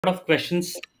Lot of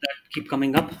questions that keep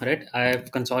coming up, right?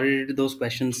 I've consolidated those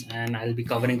questions and I'll be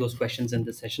covering those questions in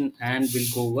this session, and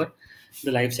we'll go over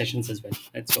the live sessions as well,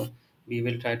 right? So we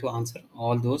will try to answer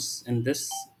all those in this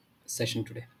session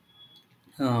today.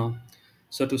 Uh,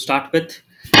 so to start with,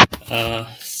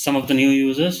 some of the new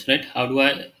users, right? How do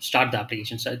I start the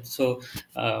application? So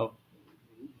uh,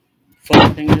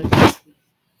 first thing is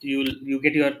you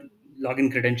get your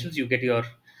login credentials, you get your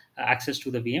access to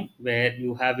the VM where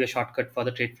you have your shortcut for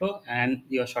the TradeFlow and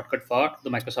your shortcut for the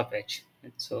Microsoft Edge.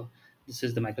 Right? So this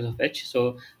is the Microsoft Edge.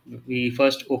 So we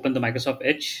first open the Microsoft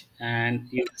Edge and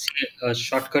you see a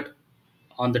shortcut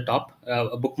on the top,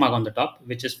 a bookmark on the top,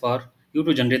 which is for you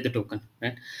to generate the token.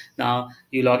 Right now,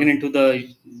 you log in into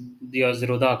your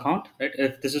Zerodha account. Right,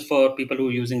 if this is for people who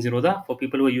are using Zerodha, for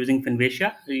people who are using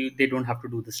Finvasia, they don't have to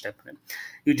do this step. Right?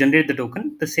 You generate the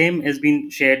token. The same has been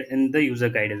shared in the user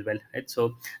guide as well. Right,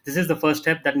 so this is the first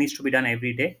step that needs to be done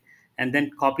every day, and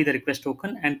then copy the request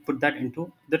token and put that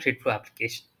into the TradeFlow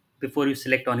application before you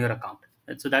select on your account.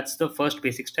 Right? So that's the first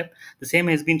basic step. The same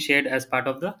has been shared as part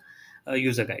of the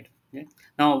user guide. Yeah.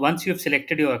 Now, once you've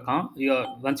selected your account,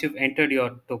 once you've entered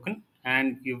your token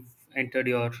and you've entered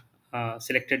your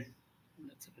selected,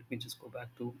 let me just go back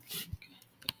to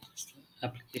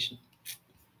application.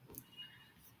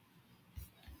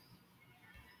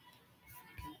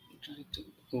 Trying to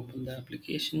open the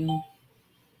application. Oh,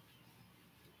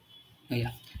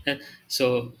 yeah.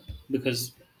 So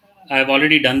because I've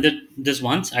already done this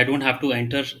once, I don't have to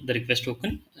enter the request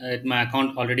token. My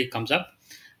account already comes up.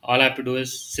 All I have to do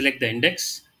is select the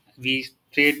index. We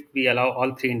allow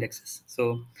all three indexes.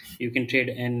 So you can trade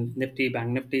in Nifty, Bank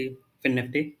Nifty, Fin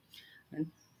Nifty.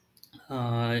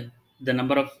 And, the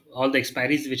number of all the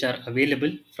expiries which are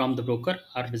available from the broker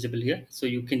are visible here. So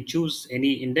you can choose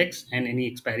any index and any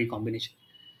expiry combination.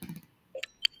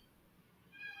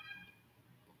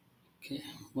 Okay,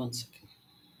 one second.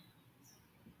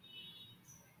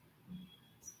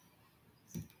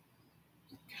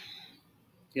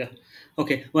 Yeah.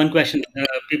 Okay. One question.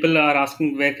 People are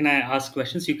asking where can I ask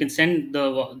questions. You can send the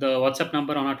WhatsApp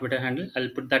number on our Twitter handle. I'll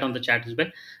put that on the chat as well.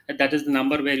 That is the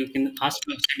number where you can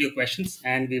send your questions,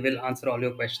 and we will answer all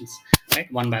your questions,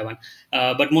 right, one by one.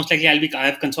 But most likely, I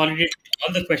have consolidated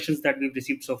all the questions that we've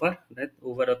received so far, right,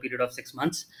 over a period of 6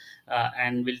 months,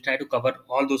 and we'll try to cover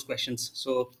all those questions.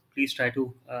 So please try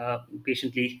to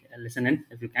patiently listen in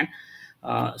if you can.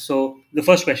 So the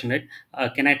first question,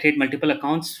 right? Can I trade multiple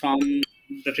accounts from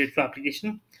the TradeFlow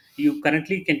application? You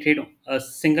currently can trade a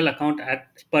single account at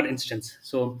per instance.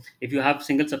 So if you have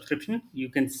single subscription, you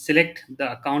can select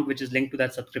the account which is linked to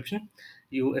that subscription.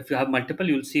 If you have multiple,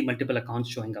 you'll see multiple accounts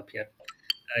showing up here.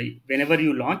 Whenever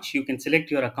you launch, you can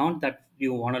select your account that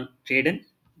you want to trade in,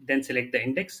 then select the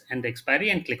index and the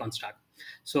expiry and click on start.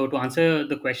 So to answer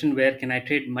the question, where can I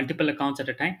trade multiple accounts at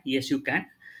a time? Yes, you can,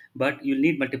 but you'll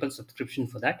need multiple subscription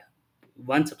for that.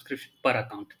 One subscription per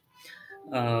account.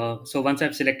 So once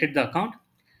I've selected the account,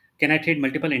 can I trade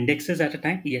multiple indexes at a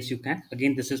time? Yes, you can.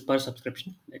 Again, this is per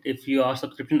subscription. If your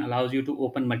subscription allows you to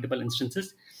open multiple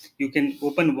instances, you can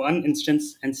open one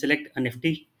instance and select a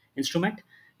Nifty instrument.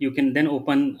 You can then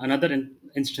open another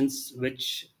instance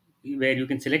where you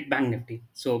can select Bank Nifty.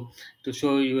 So to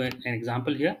show you an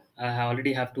example here, I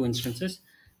already have two instances.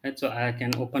 Right? So I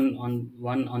can open on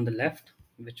one on the left,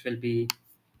 which will be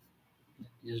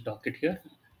just dock it here.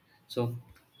 So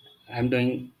I'm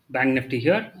doing Bank Nifty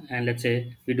here, and let's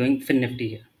say we're doing Fin Nifty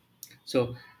here.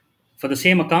 So for the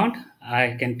same account,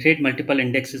 I can trade multiple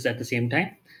indexes at the same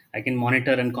time. I can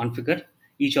monitor and configure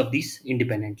each of these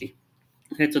independently.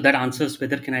 Right, so that answers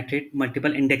whether can I trade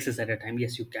multiple indexes at a time.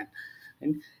 Yes, you can.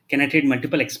 And can I trade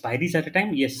multiple expiries at a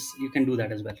time? Yes, you can do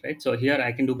that as well. Right. So here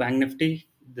I can do Bank Nifty.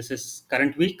 This is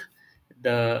current week.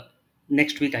 The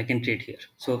next week I can trade here.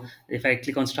 So if I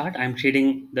click on start, I'm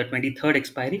trading the 23rd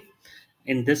expiry.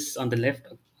 In this on the left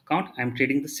account, I'm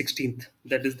trading the 16th.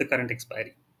 That is the current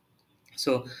expiry.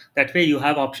 So that way you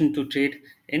have option to trade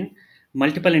in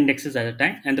multiple indexes at a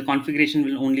time, and the configuration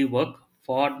will only work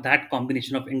for that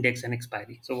combination of index and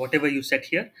expiry. So whatever you set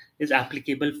here is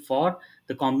applicable for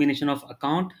the combination of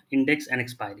account, index, and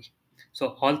expiry.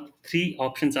 So all three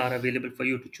options are available for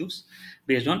you to choose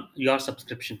based on your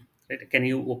subscription. Right? Can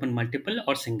you open multiple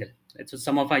or single? Right? So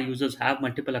some of our users have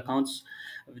multiple accounts.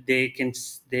 They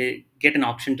get an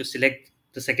option to select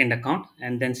the second account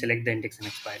and then select the index and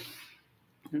expiry.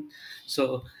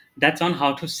 So that's on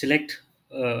how to select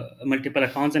multiple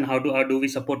accounts, and how do we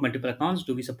support multiple accounts,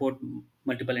 do we support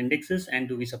multiple indexes, and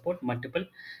do we support multiple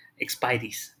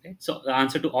expiries, right? So the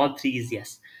answer to all three is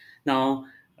yes. Now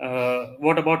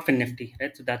what about Fin Nifty,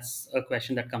 right? So that's a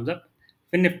question that comes up.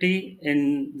 Fin Nifty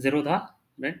in Zerodha,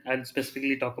 right? I'll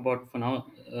specifically talk about for now.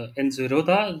 In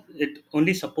Zerodha, it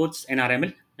only supports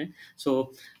NRML. Right?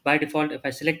 So by default, if I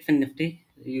select Fin Nifty,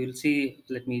 you'll see.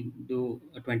 Let me do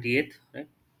a 28th, right?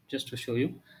 Just to show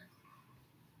you,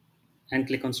 and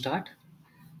click on Start.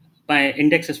 My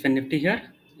index is Fin Nifty here.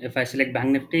 If I select Bank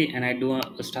Nifty and I do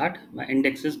a start, my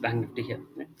index is Bank Nifty here.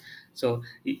 Right? So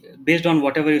based on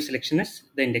whatever your selection is,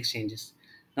 the index changes.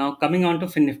 Now coming on to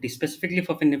Fin Nifty, specifically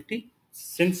for Fin Nifty,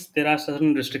 since there are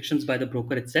certain restrictions by the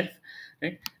broker itself,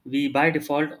 right? We by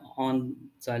default on,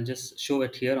 so I'll just show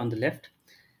it here on the left.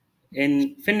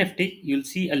 In FinNifty, you'll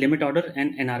see a limit order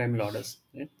and NRML orders.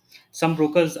 Right? Some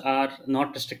brokers are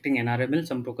not restricting NRML,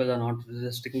 some brokers are not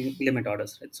restricting limit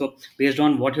orders. Right? So, based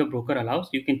on what your broker allows,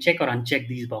 you can check or uncheck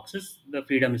these boxes. The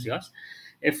freedom is yours.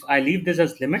 If I leave this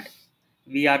as limit,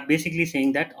 we are basically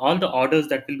saying that all the orders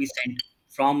that will be sent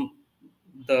from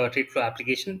the TradeFlow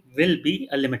application will be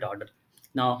a limit order.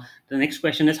 Now, the next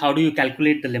question is, how do you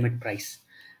calculate the limit price?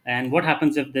 And what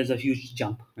happens if there's a huge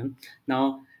jump?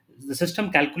 Now, the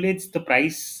system calculates the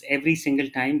price every single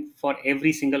time for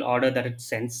every single order that it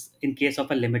sends in case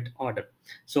of a limit order.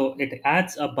 So it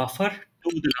adds a buffer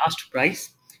to the last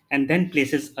price and then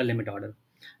places a limit order.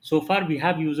 So far, we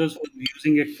have users who are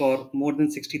using it for more than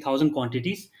 60,000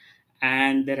 quantities,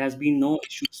 and there has been no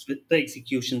issues with the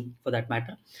execution for that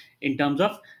matter in terms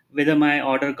of whether my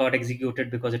order got executed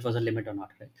because it was a limit or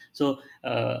not, right? So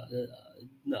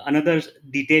another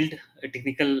detailed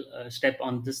technical step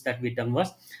on this that we done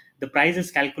was, the price is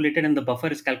calculated and the buffer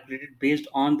is calculated based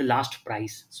on the last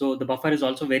price. So the buffer is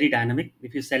also very dynamic.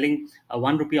 If you're selling a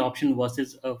 1 rupee option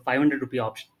versus a 500 rupee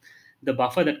option, the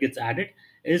buffer that gets added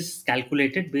is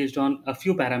calculated based on a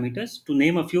few parameters. To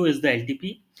name a few is the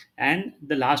LTP and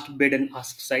the last bid and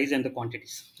ask size and the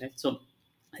quantities. Right? So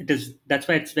it is, that's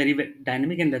why it's very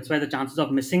dynamic, and that's why the chances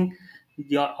of missing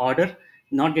your order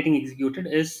not getting executed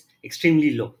is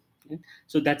extremely low. Right?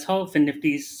 So that's how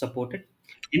FinNifty is supported.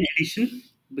 In addition,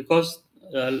 because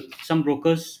some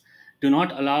brokers do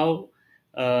not allow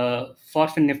for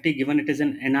FinNifty, given it is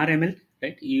an NRML,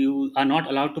 right? You are not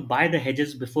allowed to buy the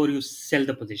hedges before you sell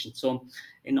the position. So,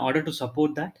 in order to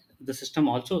support that, the system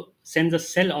also sends a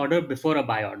sell order before a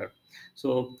buy order.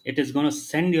 So, it is going to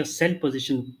send your sell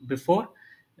position before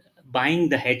buying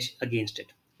the hedge against it,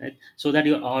 right? So that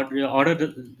your order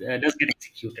does get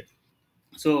executed.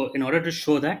 So, in order to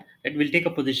show that, it will take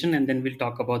a position and then we'll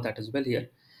talk about that as well here.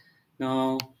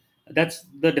 Now, that's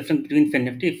the difference between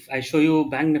FinNifty. If I show you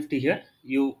Bank Nifty here,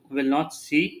 you will not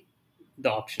see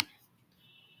the option.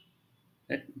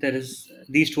 Right? There is,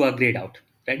 these two are grayed out.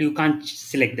 Right? You can't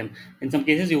select them. In some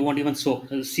cases, you won't even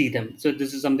see them. So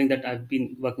this is something that I've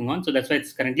been working on. So that's why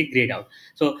it's currently grayed out.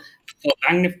 So for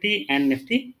Bank Nifty and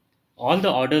Nifty, all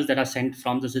the orders that are sent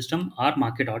from the system are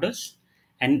market orders,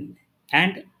 and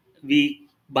we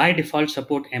by default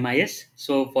support MIS.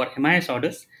 So for MIS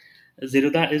orders,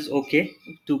 Zerodha is okay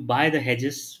to buy the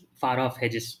hedges, far off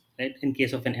hedges, right? In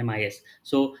case of an MIS.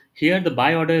 So here the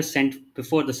buy order is sent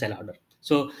before the sell order.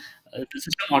 So the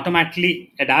system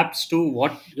automatically adapts to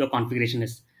what your configuration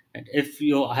is. Right? If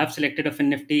you have selected a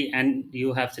FinNifty and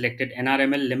you have selected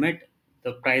NRML limit,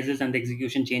 the prices and the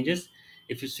execution changes.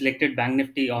 If you selected Bank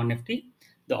Nifty or Nifty,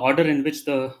 the order in which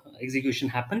the execution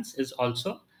happens is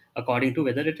also according to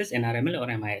whether it is NRML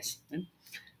or MIS. Right?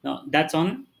 Now that's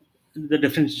on the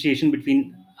differentiation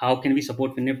between how can we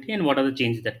support FinNifty and what are the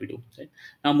changes that we do. Right?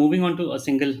 Now moving on to a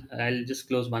single, I'll just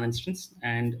close one instance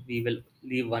and we will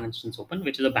leave one instance open,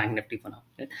 which is a Bank Nifty for now.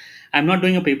 Right? I'm not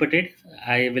doing a paper trade.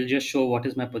 I will just show what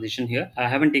is my position here. I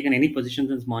haven't taken any position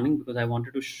since morning because I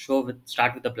wanted to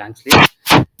start with the blank slate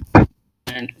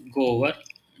and go over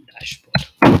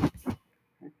dashboard.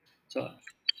 So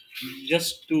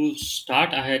just to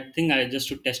start, just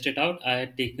to test it out, I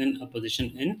had taken a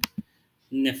position in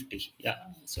Nifty. Yeah.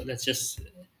 So let's just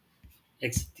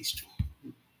exit these two.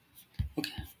 Okay.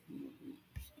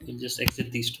 We'll just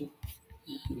exit these two.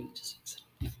 Yeah, we'll just exit.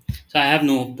 Yeah. So I have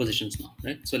no positions now,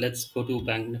 right? So let's go to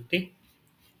Bank Nifty.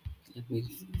 Let me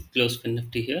close Fin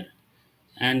Nifty here,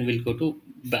 and we'll go to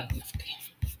Bank Nifty.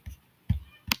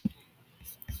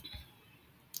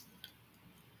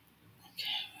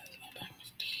 Okay, where's my Bank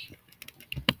Nifty?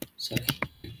 Sorry,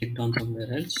 clicked on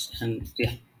somewhere else, and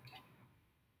yeah.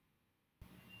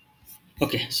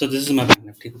 Okay, so this is my Bank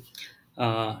Nifty.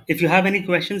 If you have any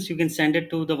questions, you can send it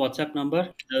to the WhatsApp number.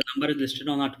 The number is listed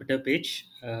on our Twitter page,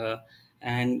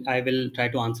 and I will try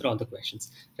to answer all the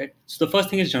questions. Right. So the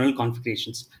first thing is general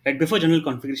configurations. Right. Before general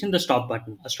configuration, the stop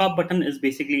button. A stop button is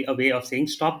basically a way of saying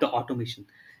stop the automation.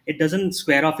 It doesn't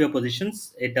square off your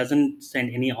positions. It doesn't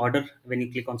send any order when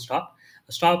you click on stop.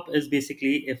 A stop is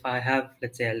basically, if I have,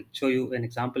 let's say, I'll show you an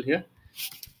example here.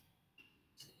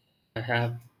 I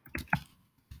have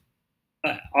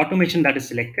automation that is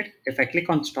selected. If I click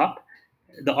on stop,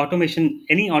 the automation,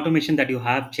 any automation that you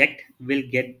have checked will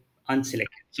get unselected.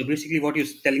 So basically, what you're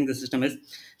telling the system is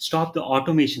stop the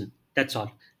automation. That's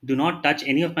all. Do not touch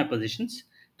any of my positions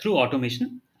through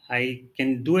automation. I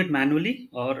can do it manually,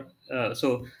 or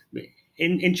so.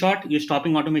 In short, you're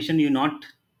stopping automation. You're not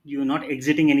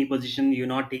exiting any position. You're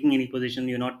not taking any position.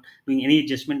 You're not doing any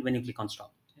adjustment when you click on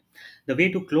stop. The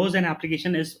way to close an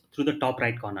application is through the top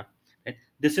right corner. Right?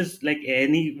 This is like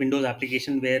any Windows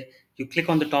application where you click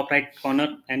on the top right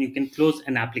corner and you can close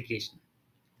an application.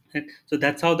 Right? So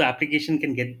that's how the application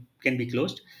can be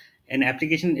closed. An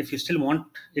application, if you still want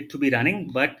it to be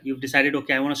running, but you've decided,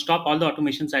 okay, I want to stop all the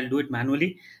automations, I'll do it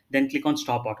manually. Then click on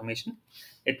stop automation.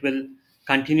 It will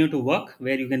continue to work,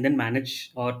 where you can then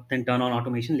manage or then turn on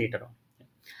automation later on.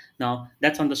 Now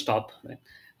that's on the stop. Right?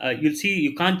 You'll see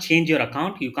you can't change your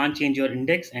account, you can't change your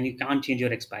index, and you can't change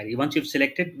your expiry. Once you've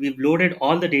selected, we've loaded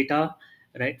all the data,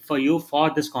 right, for you for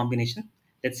this combination.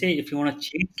 Let's say if you want to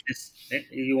change this, right,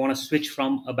 you want to switch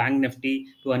from a bank nifty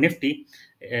to a nifty.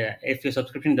 If your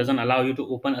subscription doesn't allow you to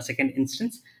open a second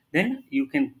instance, then you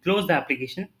can close the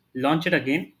application, launch it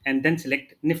again, and then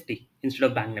select nifty instead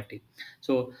of bank nifty.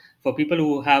 So for people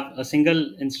who have a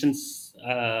single instance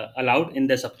allowed in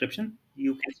their subscription,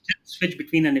 you can still switch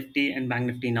between a nifty and bank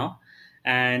nifty now,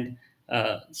 and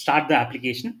start the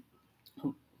application.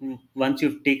 Once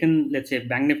you've taken, let's say,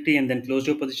 bank nifty and then closed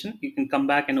your position, you can come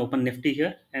back and open nifty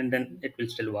here, and then it will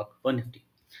still work for nifty.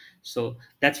 So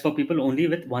that's for people only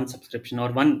with one subscription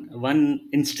or one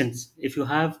instance. If you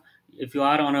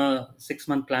are on a 6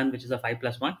 month plan, which is a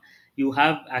 5+1, you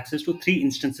have access to three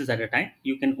instances at a time.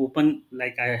 You can open,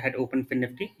 like I had opened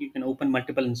FinNifty, you can open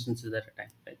multiple instances at a time,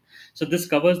 right? So this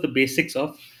covers the basics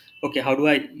of, okay, how do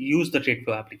I use the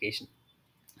TradeFlow application?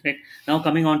 Right. Now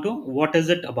coming on to what is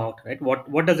it about, right?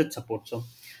 What does it support? So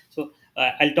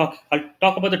I'll talk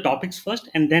about the topics first,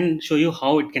 and then show you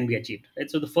how it can be achieved,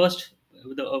 right? So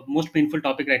the most painful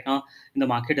topic right now in the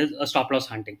market is a stop loss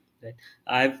hunting, right?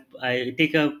 I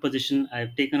take a position,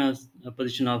 I've taken a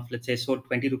position of, let's say, sold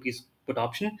 20 rupees put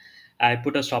option. I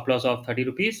put a stop loss of 30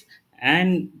 rupees,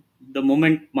 and the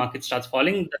moment market starts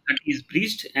falling, the 30 is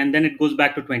breached, and then it goes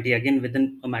back to 20 again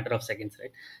within a matter of seconds,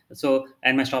 right? So,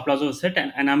 and my stop loss was hit,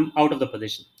 and I'm out of the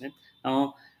position, right?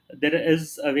 Now there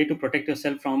is a way to protect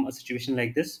yourself from a situation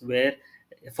like this, where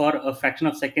for a fraction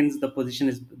of seconds the position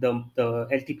is the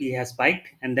LTP has spiked,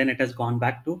 and then it has gone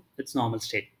back to its normal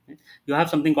state, right? You have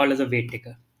something called as a weight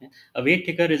ticker, right? A weight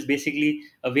ticker is basically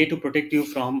a way to protect you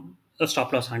from a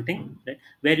stop loss hunting, right?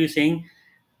 Where you're saying,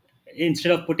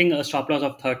 instead of putting a stop loss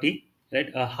of 30, right,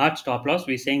 a hard stop loss,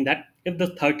 we're saying that if the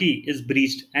 30 is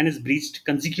breached and is breached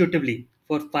consecutively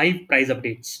for 5 price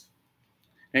updates,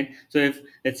 right? So if,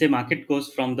 let's say, market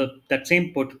goes from that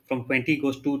same put from 20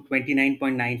 goes to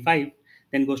 29.95,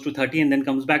 then goes to 30, and then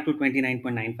comes back to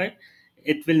 29.95,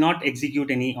 it will not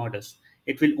execute any orders.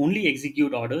 It will only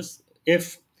execute orders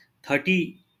if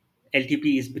 30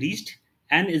 LTP is breached,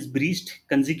 and is breached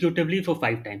consecutively for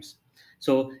 5 times.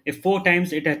 So if 4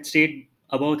 times it had stayed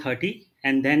above 30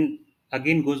 and then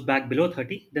again goes back below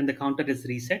 30, then the counter is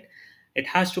reset. It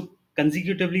has to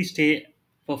consecutively stay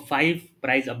for 5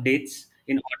 price updates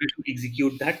in order to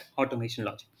execute that automation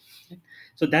logic. Okay?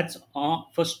 So that's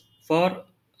for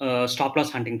stop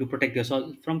loss hunting, to protect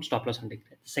yourself from stop loss hunting.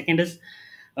 Second is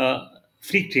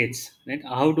freak trades. Right?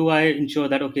 How do I ensure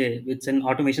that, okay, it's an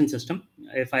automation system?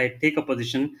 If I take a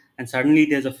position and suddenly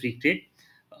there's a freak trade,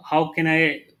 how can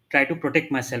I try to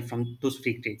protect myself from those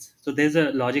freak trades? So there's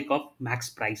a logic of max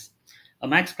price. A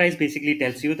max price basically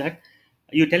tells you that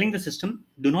you're telling the system,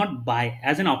 do not buy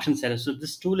as an option seller. So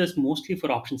this tool is mostly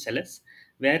for option sellers,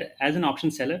 where as an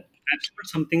option seller, I've sold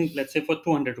something, let's say, for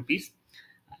 200 rupees.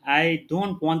 I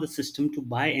don't want the system to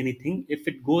buy anything if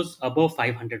it goes above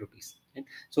 500 rupees. Right?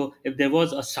 So if there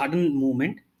was a sudden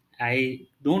movement, I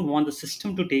don't want the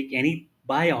system to take any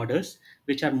buy orders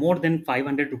which are more than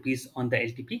 500 rupees on the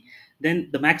LTP. Then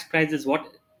the max price is what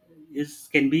is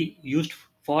can be used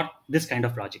for this kind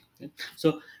of logic. Okay?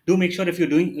 So do make sure, if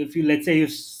you, let's say, you're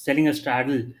selling a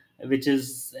straddle which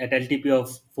is at LTP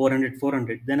of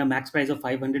 400, then a max price of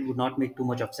 500 would not make too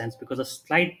much of sense, because a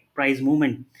slight price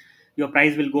movement, your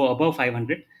price will go above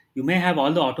 500. You may have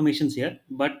all the automations here,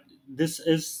 but this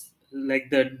is like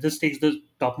this takes the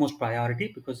topmost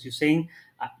priority, because you're saying,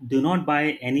 do not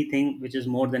buy anything which is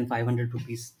more than 500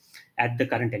 rupees at the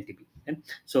current LTP. Okay?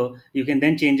 So you can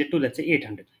then change it to, let's say,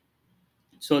 800.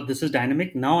 So this is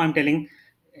dynamic. Now I'm telling,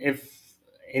 if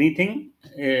anything,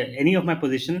 any of my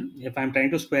position, if I'm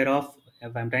trying to square off,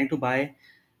 if I'm trying to buy,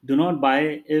 do not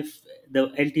buy if the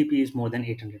LTP is more than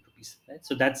 800 rupees. Right?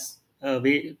 So that's a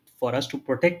way for us to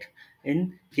protect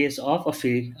in case of a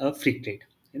free trade.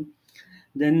 Okay.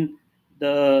 Then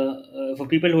for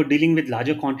people who are dealing with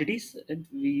larger quantities,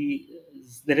 we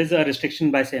there is a restriction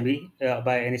by SEBI,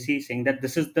 by NSE, saying that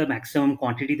this is the maximum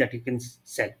quantity that you can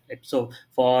sell. Right? So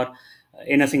for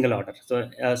in a single order, so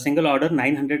a single order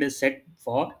 900 is set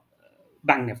for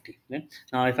Bank Nifty. Okay?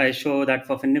 Now, if I show that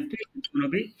for Fin Nifty, it's going to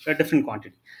be a different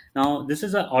quantity. Now, this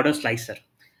is an order slicer.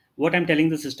 What I'm telling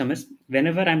the system is,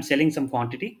 whenever I'm selling some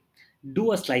quantity,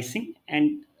 do a slicing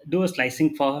and do a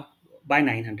slicing for by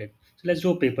 900. So let's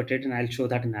do a paper trade, and I'll show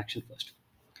that in action first.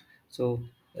 So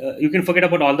you can forget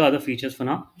about all the other features for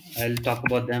now. I'll talk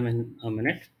about them in a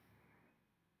minute.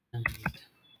 And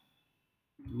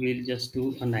we'll just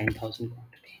do a 9,000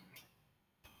 quantity.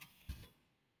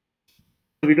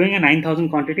 So we're doing a 9,000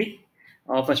 quantity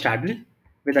of a straddle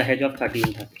with a hedge of 30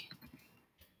 and 30.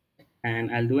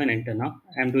 And I'll do an enter now.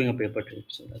 I'm doing a paper trade,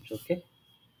 so that's okay.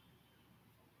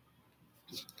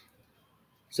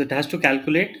 So it has to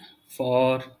calculate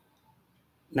for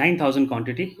 9,000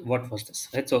 quantity. What was this?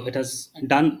 Right. So it has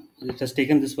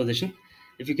taken this position.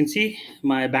 If you can see,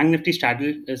 my Bank Nifty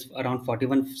straddle is around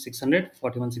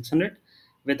 41,600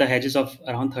 with the hedges of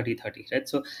around 30-30. Right.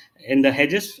 So in the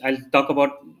hedges, I'll talk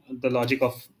about the logic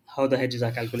of how the hedges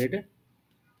are calculated.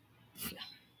 Yeah.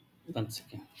 1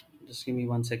 second. Just give me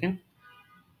 1 second.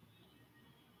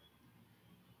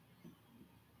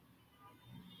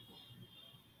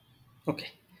 Okay.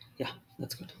 Yeah,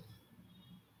 that's good.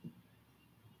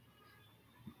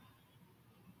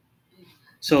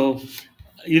 So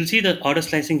you'll see the order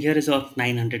slicing here is of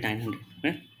 900, 900.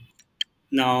 Right?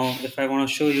 Now, if I want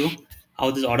to show you how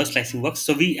this order slicing works,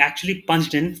 so we actually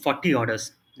punched in 40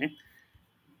 orders. Right?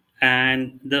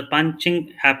 And the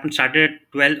punching started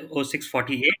at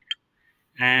 12:06:48,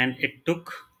 and it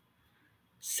took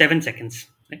 7 seconds,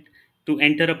 right, to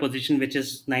enter a position which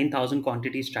is 9,000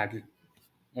 quantity straddle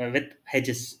with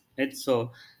hedges. Right?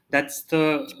 So that's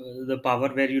the power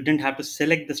where you didn't have to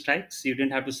select the strikes, you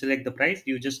didn't have to select the price,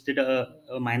 you just did a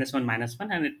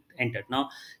 -1 and it entered. Now,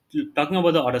 talking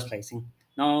about the order slicing,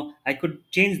 now I could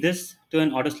change this to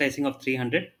an order slicing of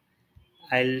 300.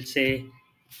 I'll say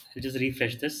I'll just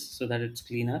refresh this so that it's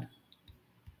cleaner,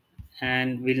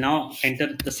 and we'll now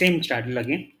enter the same straddle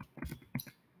again.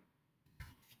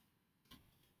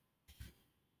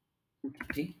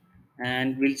 Okay,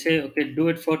 and we'll say okay, do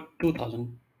it for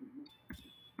 2,000.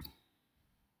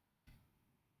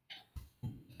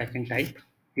 I can type,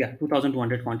 yeah,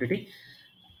 2,200 quantity.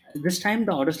 This time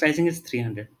the order slicing is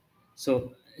 300.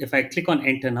 So if I click on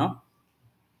enter now,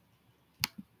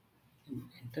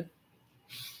 enter,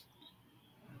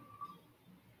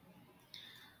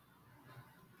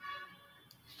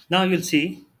 now you'll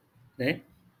see, right,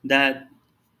 that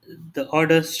the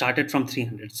order started from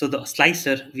 300. So the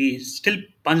slicer, we still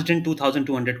punched in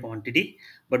 2,200 quantity,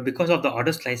 but because of the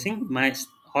order slicing, my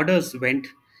orders went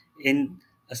in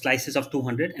slices of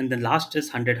 200, and the last is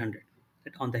 100,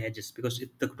 right, on the hedges, because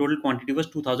the total quantity was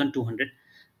 2,200,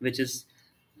 which is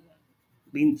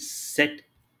being set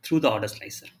through the order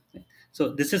slicer. So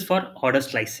this is for order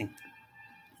slicing.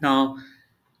 Now,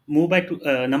 move by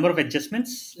number of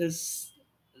adjustments is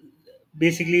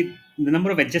basically the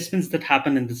number of adjustments that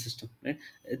happen in the system. Right?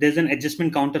 There's an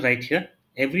adjustment counter right here.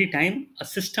 Every time a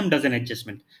system does an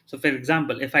adjustment. So, for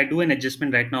example, if I do an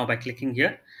adjustment right now by clicking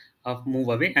here of move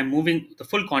away, I'm moving the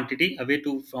full quantity away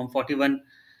to from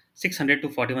 41,600 to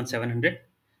 41,700.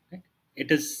 Right? It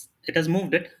has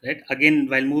moved it, right. Again,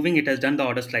 while moving, it has done the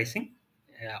order slicing.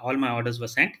 All my orders were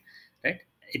sent, right.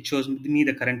 It shows me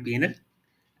the current PNL,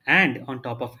 and on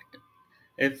top of it,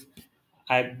 if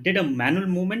I did a manual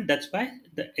movement, that's why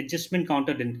the adjustment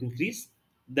counter didn't increase.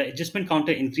 The adjustment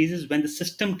counter increases when the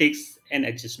system takes an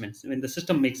adjustment, when the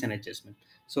system makes an adjustment.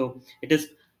 So it is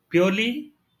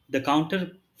purely the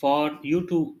counter for you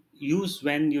to use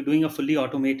when you're doing a fully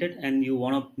automated and you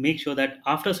want to make sure that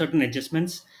after certain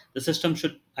adjustments, the system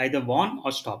should either warn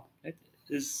or stop. Right?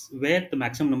 Is where the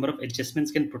maximum number of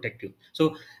adjustments can protect you.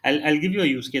 So I'll give you a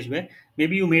use case where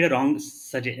maybe you made a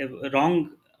wrong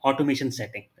automation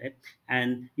setting, right?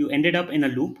 And you ended up in a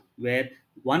loop where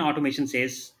one automation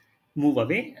says move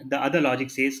away, the other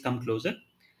logic says come closer.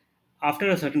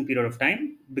 After a certain period of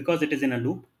time, because it is in a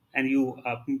loop and you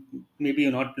maybe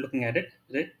you're not looking at it,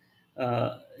 right?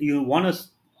 You want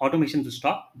automation to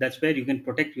stop. That's where you can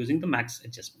protect using the max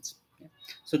adjustments. Yeah.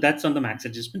 So that's on the max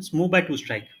adjustments. Move by two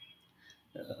strike,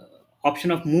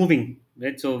 option of moving,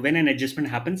 right? So when an adjustment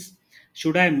happens,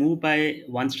 should I move by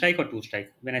one strike or two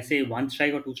strike? When I say one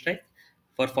strike or two strike,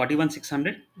 for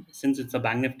 41,600, since it's a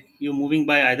bank nifty, you're moving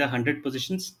by either 100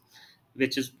 positions,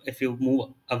 which is if you move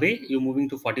away, you're moving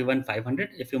to 41,500.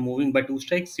 If you're moving by two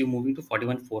strikes, you're moving to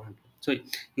 41,400. So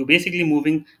you're basically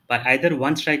moving by either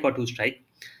one strike or two strike.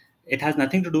 It has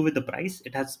nothing to do with the price.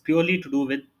 It has purely to do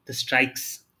with the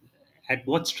strikes. At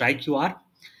what strike you are,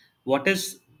 what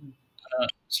is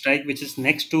strike which is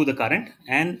next to the current,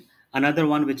 and another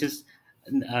one which is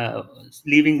uh,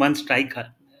 leaving one strike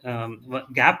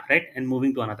gap, right, and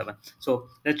moving to another one. So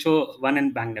let's show one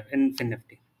in bank in fin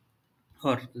nifty,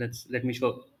 or let me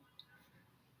show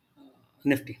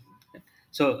nifty.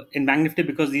 So in bank nifty,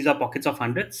 because these are pockets of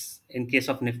hundreds, in case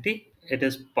of nifty it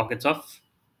is pockets of,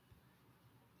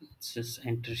 let's just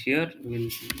enter here, we'll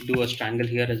do a strangle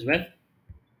here as well,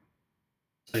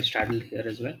 sorry, straddle here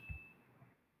as well,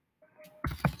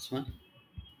 this one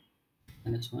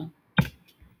and this one,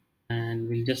 and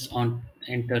we'll just on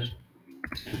enter.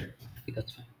 Okay,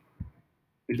 that's fine.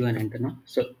 We'll do an enter now.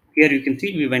 So here you can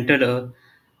see we've entered a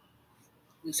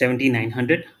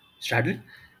 7900 straddle,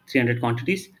 300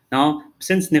 quantities. Now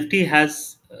since nifty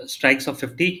has strikes of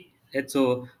 50, it's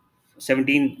so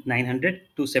 17900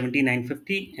 to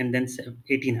 17950, and then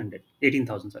 1800,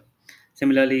 18,000, sorry.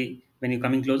 Similarly, when you're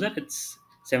coming closer, it's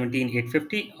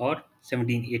 17850 or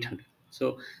 17800.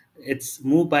 So it's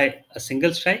moved by a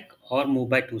single strike or moved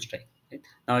by two strike, right?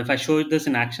 Now if I show this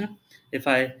in action, if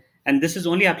I, and this is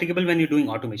only applicable when you're doing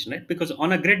automation, right? Because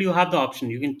on a grid you have the option,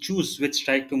 you can choose which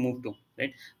strike to move to,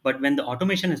 right? But when the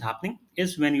automation is happening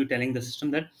is when you're telling the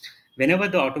system that whenever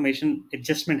the automation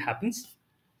adjustment happens,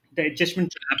 the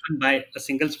adjustment should happen by a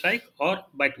single strike or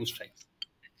by two strikes.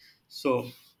 So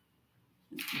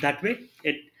that way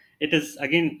it is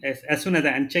again, as soon as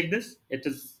I uncheck this, it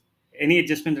is any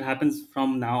adjustment that happens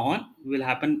from now on will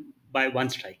happen by one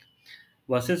strike,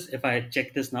 versus if I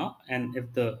check this now and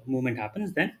if the movement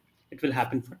happens, then it will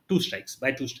happen for two strikes,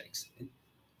 by two strikes.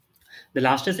 The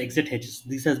last is exit hedges.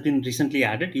 This has been recently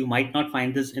added. You might not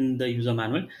find this in the user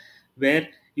manual, where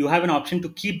you have an option to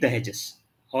keep the hedges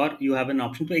or you have an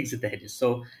option to exit the hedges.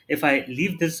 So if I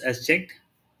leave this as checked,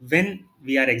 when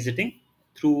we are exiting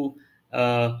through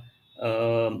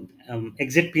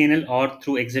exit PNL or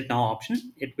through exit now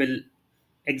option, it will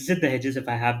exit the hedges if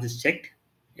I have this checked.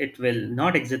 It will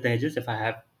not exit the hedges if I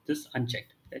have this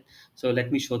unchecked. Right? So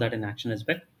let me show that in action as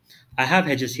well. I have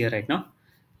hedges here right now.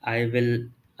 I will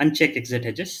uncheck exit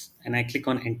hedges and I click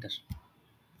on enter.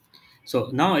 So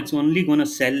now it's only going to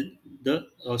sell the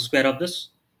square of this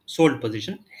sold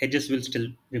position. Hedges will still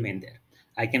remain there.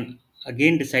 I can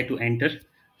again decide to enter,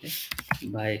 okay,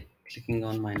 by clicking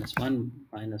on minus one,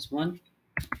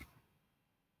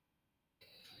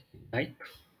 right,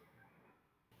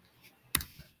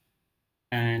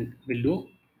 and we'll do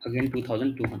again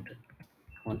 2200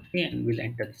 quantity and we'll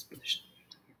enter this position.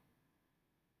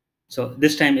 So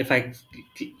this time if I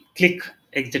click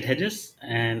exit hedges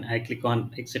and I click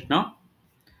on exit now,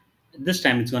 this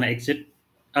time it's going to exit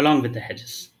along with the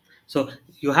hedges. So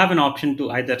you have an option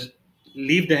to either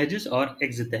leave the hedges or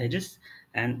exit the hedges,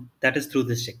 and that is through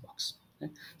this checkbox.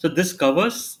 Okay? So this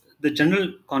covers the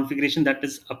general configuration that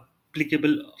is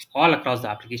applicable all across the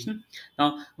application.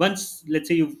 Now once, let's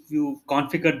say you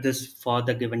configured this for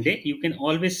the given day, you can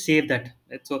always save that.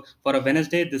 Right? So for a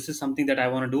Wednesday, this is something that I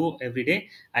want to do every day.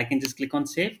 I can just click on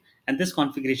save, and this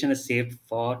configuration is saved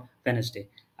for Wednesday.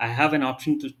 I have an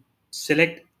option to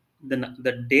select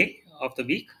the day of the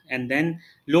week and then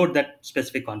load that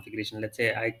specific configuration. Let's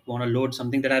say I want to load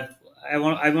something that I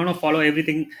want to follow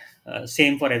everything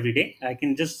same for every day. I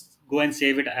can just go and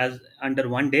save it as under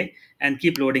one day and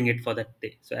keep loading it for that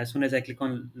day. So as soon as I click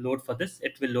on load for this,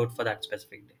 it will load for that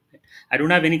specific day. Right? I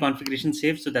don't have any configuration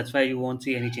saved, so that's why you won't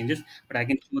see any changes, but I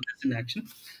can show this in action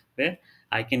where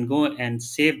I can go and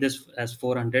save this as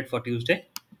 400 for Tuesday.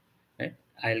 Right?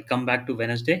 I'll come back to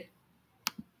Wednesday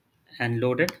and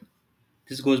load it.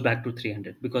 This goes back to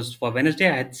 300 because for Wednesday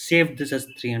I had saved this as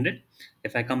 300.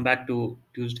 If I come back to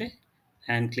Tuesday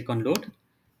and click on load,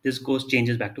 this goes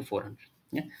changes back to 400.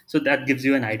 Yeah, so that gives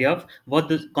you an idea of what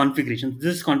the configuration.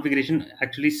 This configuration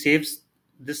actually saves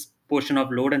this portion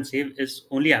of load and save is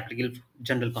only applicable for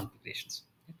general configurations.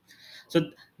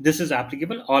 So this is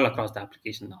applicable all across the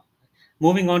application now.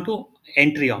 Moving on to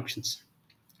entry options.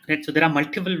 Right, so there are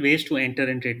multiple ways to enter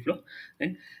in TradeFlow.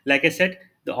 Right? Like I said,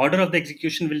 the order of the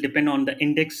execution will depend on the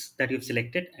index that you've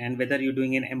selected and whether you're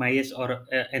doing an MIS or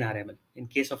an RML. In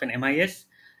case of an MIS,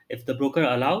 if the broker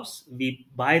allows, we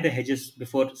buy the hedges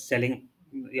before selling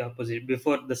your position,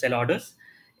 before the sell orders.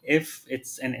 If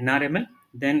it's an NRML,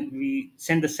 then we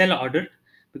send the sell order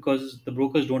because the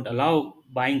brokers don't allow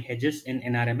buying hedges in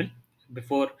NRML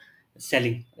before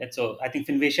selling. And so I think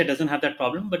Finvasia doesn't have that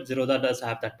problem, but Zerodha does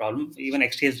have that problem. Even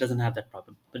XTS doesn't have that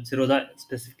problem, but Zerodha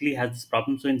specifically has this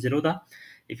problem. So in Zerodha,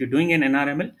 If you're doing an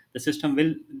NRML, the system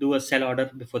will do a sell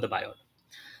order before the buy order.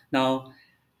 Now,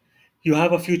 you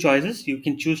have a few choices. You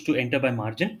can choose to enter by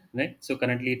margin, right? So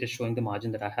currently it is showing the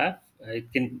margin that I have. I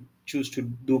can choose to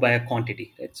do by a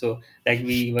quantity, right? So like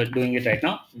we were doing it right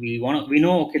now, we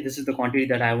know, okay, this is the quantity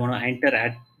that I want to enter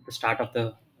at the start of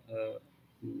the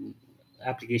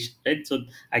application, right? So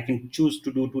I can choose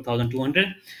to do 2200.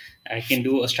 I can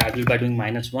do a straddle by doing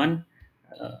 -1,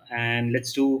 and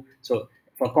let's do so.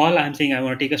 For call, I'm saying I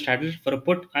want to take a straddle. For a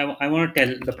put, I want to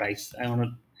tell the price. I want to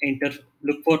enter,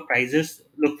 look for prices,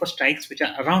 look for strikes which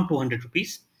are around 200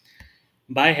 rupees,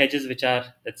 buy hedges which are,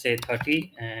 let's say,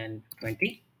 30 and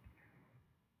 20.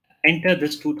 Enter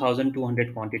this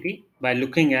 2200 quantity by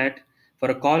looking at,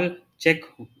 for a call, check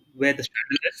where the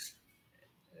straddle is,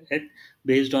 right?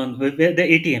 Based on where the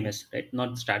ATM is, right?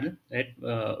 Not the straddle, right?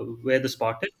 Where the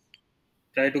spot is.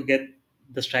 Try to get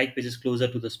the strike which is closer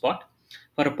to the spot.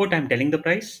 For a put, I'm telling the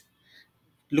price.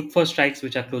 Look for strikes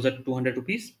which are closer to 200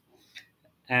 rupees.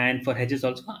 And for hedges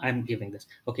also, I'm giving this.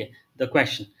 Okay, the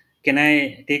question: can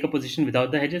I take a position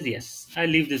without the hedges? Yes, I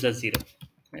leave this as zero.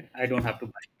 Right? I don't have to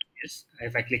buy. Yes,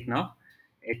 if I click now,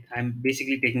 I'm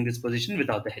basically taking this position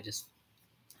without the hedges.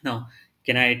 Now,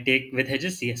 can I take with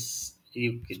hedges? Yes,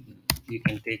 you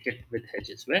can take it with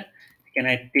hedges. Where can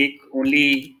I take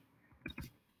only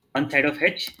one side of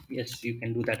hedge? Yes, you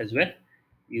can do that as well.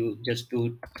 You just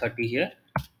do 30 here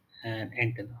and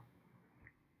enter now,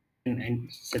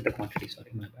 and set the quantity.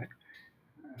 Sorry, my bad.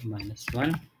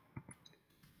 -1,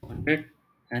 200,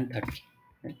 and 30.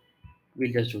 Right?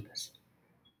 We'll just do this.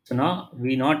 So now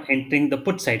we're not entering the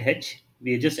put side hedge,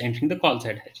 we're just entering the call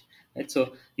side hedge. Right?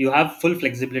 So you have full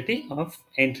flexibility of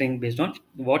entering based on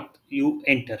what you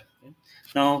enter. Right?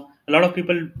 Now, a lot of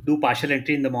people do partial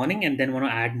entry in the morning and then want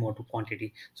to add more to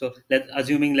quantity. So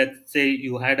let's say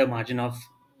you had a margin of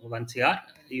 1 CR,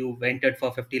 you entered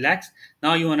for 50 lakhs.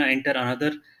 Now you want to enter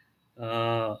another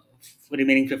uh,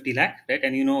 remaining 50 lakh, right?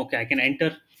 And you know, okay, I can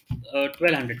enter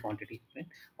 1200 quantity. Right?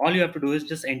 All you have to do is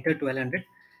just enter 1200.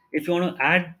 If you want to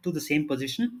add to the same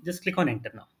position, just click on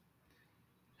enter now.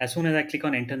 As soon as I click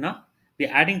on enter now,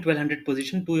 we're adding 1200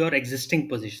 position to your existing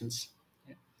positions.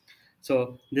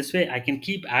 So this way I can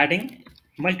keep adding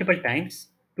multiple times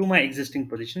to my existing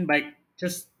position by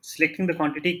just selecting the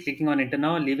quantity, clicking on enter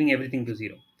now, leaving everything to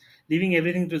zero. Leaving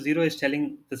everything to zero is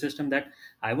telling the system that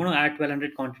I want to add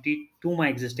 1200 quantity to my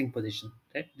existing position.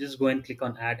 Right? Just go and click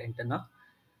on add enter now,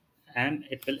 and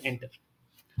it will enter.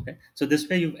 Okay? So this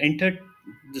way you've entered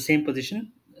the same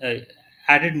position,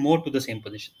 added more to the same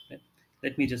position. Right?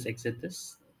 Let me just exit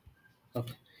this.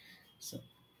 Okay. So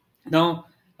now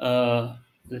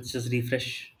let's just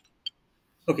refresh.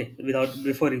 Okay, without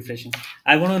before refreshing,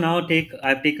 I want to now take.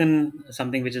 I've taken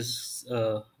something which is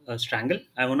a strangle.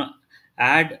 I want to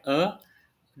add a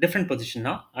different position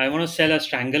now. I want to sell a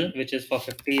strangle which is for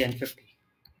 50 and 50,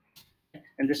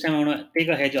 and this time I want to take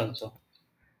a hedge also.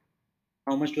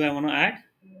 How much do I want to add?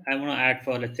 I want to add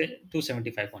for, let's say,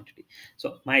 275 quantity.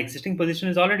 So my existing position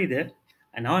is already there,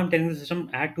 and now I'm telling the system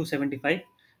add 275.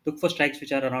 Look for strikes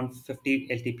which are around 50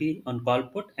 LTP on call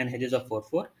put and hedges of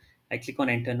 4-4. I click on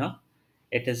enter now.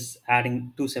 It is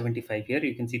adding 275 here.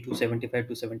 You can see 275,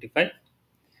 275,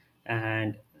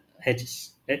 and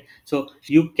hedges. Right? So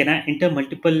you can enter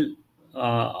multiple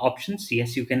options.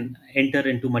 Yes, you can enter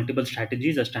into multiple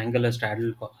strategies: a strangle, a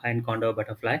straddle, and condor,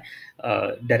 butterfly,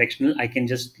 directional. I can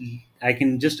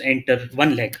just enter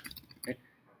one leg. Right?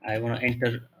 I want to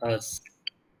enter a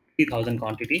 3000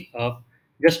 quantity of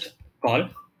just call.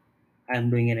 I'm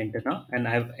doing an enter now, and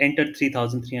I've entered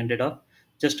 3,300 of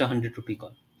just a 100 rupee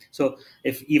call. So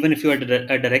if even if you are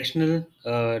a directional,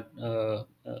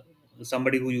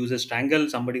 somebody who uses strangle,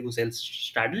 somebody who sells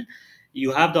straddle,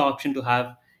 you have the option to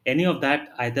have any of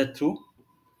that either through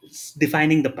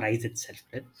defining the price itself.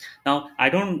 Right? Now I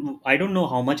don't know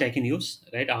how much I can use,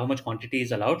 right? How much quantity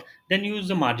is allowed. Then use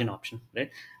the margin option, right?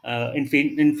 In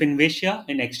Finvasia,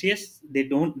 in XTS,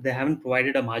 they haven't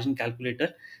provided a margin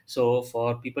calculator. So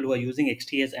for people who are using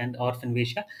XTS and or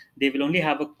Finvasia, they will only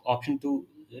have an option to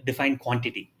define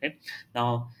quantity. Right?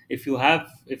 Now if you're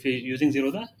using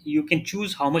Zerodha, you can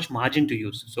choose how much margin to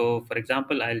use. So for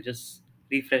example, I'll just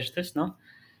refresh this now.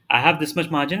 I have this much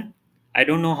margin. I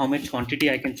don't know how much quantity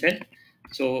I can sell.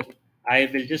 So I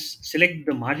will just select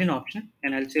the margin option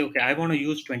and I'll say, okay, I want to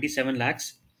use 27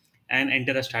 lakhs and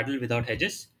enter a straddle without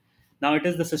hedges. Now it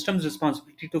is the system's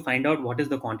responsibility to find out what is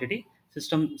the quantity.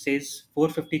 System says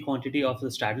 450 quantity of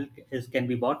the straddle can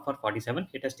be bought for 47.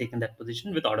 It has taken that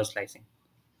position with order slicing.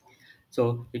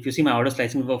 So if you see my order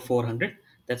slicing for 400,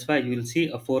 that's why you will see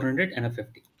a 400 and a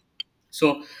 50.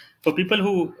 So for people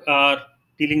who are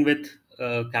dealing with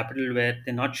capital where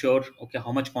they're not sure, okay,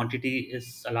 how much quantity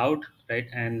is allowed, right?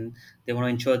 And they want to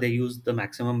ensure they use the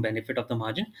maximum benefit of the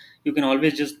margin. You can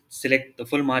always just select the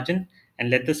full margin and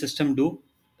let the system do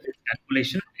its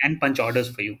calculation and punch orders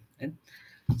for you. Right?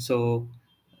 So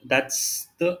that's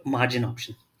the margin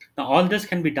option. Now all this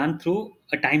can be done through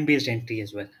a time-based entry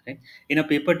as well, right? In a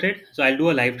paper trade, so I'll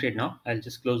do a live trade now. I'll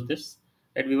just close this.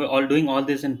 Right, we were all doing all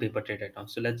this in paper trade right now.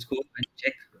 So let's go and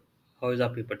check how is our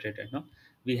paper trade right now.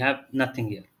 We have nothing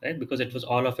here, right? Because it was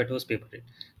all of it was paper trade.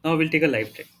 Now we'll take a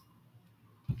live trade.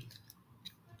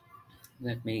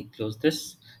 Let me close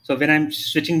this. So when I'm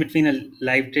switching between a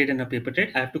live trade and a paper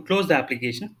trade, I have to close the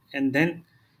application and then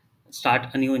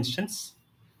start a new instance.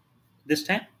 This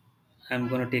time I'm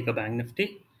going to take a bank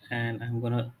nifty and I'm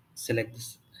going to select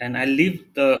this and I'll leave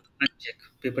the uncheck.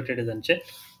 Paper trade is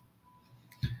unchecked.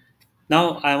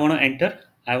 Now I want to enter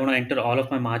all of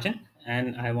my margin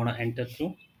and I want to enter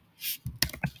through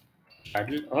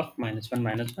paddle of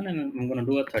 -1 and I'm going to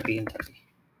do a 30 and 30.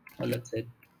 Or let's say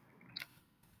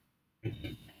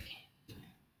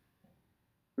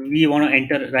we want to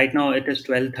enter right now it is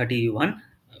 12:31.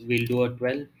 We'll do a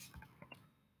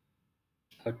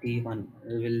 12:31.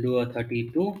 We'll do a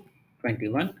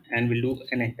 32:21 and we'll do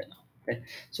an enter now. Right?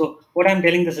 So what I'm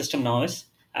telling the system now is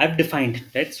I've defined,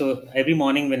 right? So every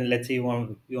morning when let's say you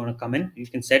want to come in, you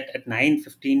can set at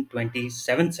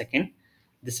 9:15:27.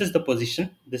 This is the position.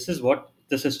 This is what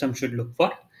the system should look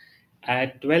for.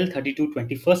 At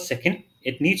 12:32:21,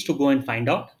 it needs to go and find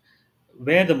out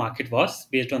where the market was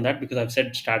based on that because I've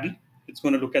said straddle. It's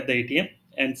going to look at the ATM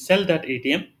and sell that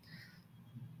ATM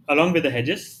along with the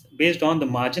hedges based on the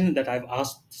margin that I've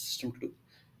asked the system to do.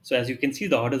 So as you can see,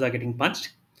 the orders are getting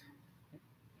punched.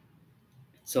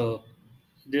 So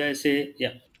did I say,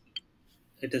 yeah,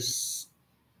 it is,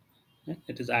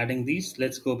 it is adding these.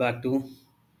 Let's go back to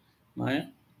my,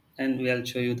 and we'll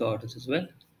show you the orders as well.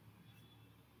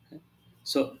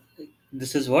 So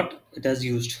this is what it has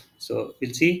used. So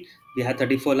we'll see we had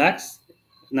 34 lakhs.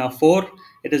 Now 4,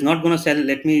 it is not going to sell.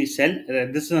 Let me sell.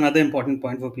 This is another important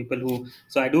point for people who,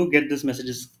 so I do get this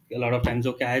messages a lot of times.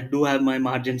 Okay, I do have my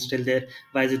margin still there.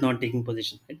 Why is it not taking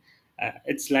position? Right?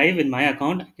 It's live in my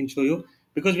account. I can show you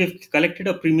because we've collected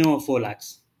a premium of 4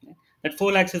 lakhs. That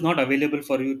 4 lakhs is not available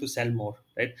for you to sell more,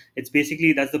 right? It's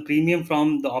basically that's the premium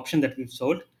from the option that we've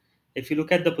sold. If you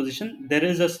look at the position, there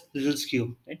is a little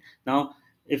skew, right? Now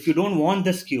if you don't want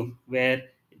the skew where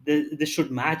this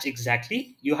should match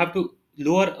exactly, you have to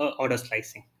lower order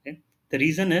slicing, right? The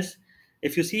reason is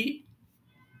if you see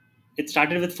it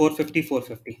started with 450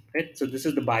 450, right? So this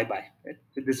is the buy, right?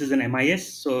 So this is an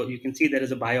MIS, so you can see there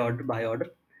is a buy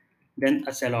order, then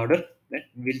a sell order, right?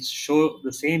 We'll show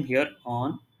the same here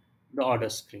on the order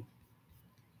screen.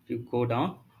 If you go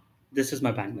down, this is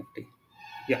my bank nifty.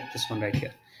 Yeah, this one right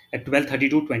here at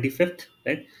 12:32 25th,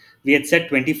 right? We had said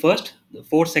 21st. The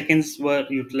 4 seconds were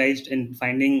utilized in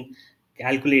finding,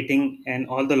 calculating, and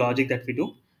all the logic that we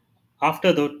do.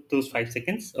 After those 5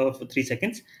 seconds or 3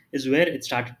 seconds is where it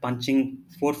started punching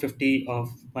 450 of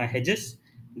my hedges,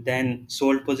 then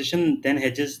sold position, then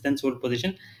hedges, then sold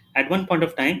position. At one point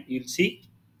of time, you'll see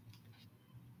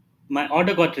my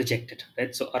order got rejected,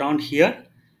 right? So around here,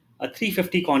 a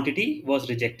 350 quantity was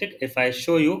rejected. If I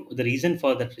show you the reason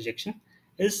for that rejection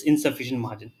is insufficient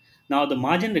margin. Now the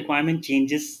margin requirement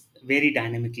changes very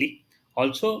dynamically.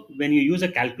 Also, when you use a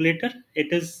calculator,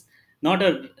 it is not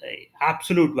a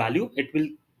absolute value. It will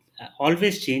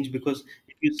always change because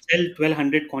if you sell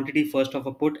 1200 quantity first of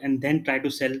a put and then try to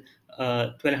sell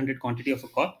 1200 quantity of a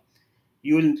call,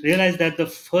 you will realize that the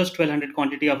first 1200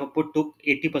 quantity of a put took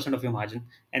 80% of your margin,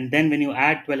 and then when you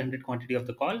add 1200 quantity of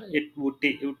the call, it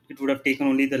would have taken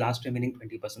only the last remaining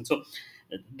 20%. So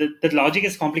the logic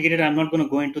is complicated. I'm not going to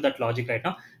go into that logic right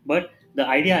now, but the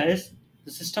idea is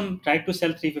the system tried to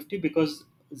sell 350 because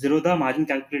Zerodha margin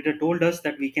calculator told us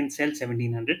that we can sell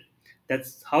 1700.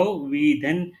 That's how we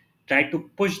then tried to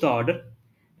push the order.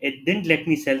 It didn't let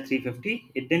me sell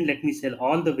 350. It didn't let me sell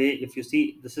all the way. If you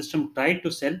see, the system tried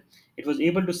to sell, it was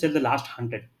able to sell the last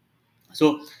 100.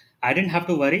 So I didn't have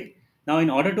to worry. Now in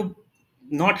order to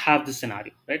not have this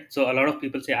scenario, right? So a lot of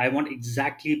people say I want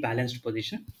exactly balanced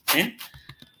position. Then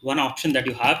one option that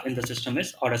you have in the system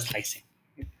is order slicing.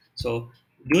 So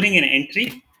during an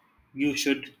entry, you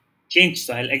should change.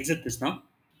 So I'll exit this now.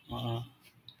 uh,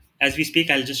 as we speak,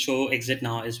 I'll just show exit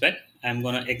now as well. I'm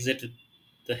going to exit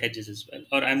the hedges as well,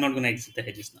 or I'm not going to exit the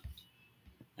hedges now.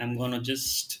 I'm going to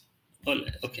just, oh,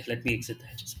 okay, let me exit the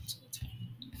hedges also. That's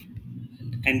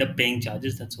fine. End up paying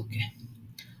charges, that's okay.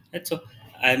 Right, so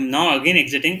I'm now again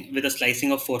exiting with a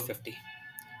slicing of 450.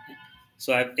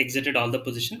 So I've exited all the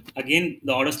position. Again,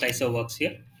 the order slicer works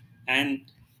here. And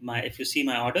my, if you see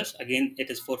my orders again, it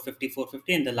is 450,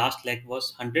 450, and the last leg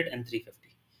was 100 and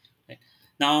 350. Right?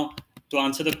 Now, to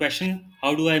answer the question,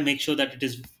 how do I make sure that it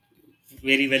is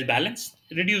very well balanced?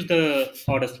 Reduce the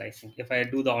order slicing. If I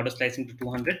do the order slicing to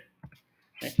 200,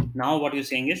 right? Now what you're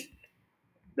saying is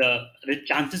the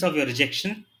chances of your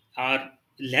rejection are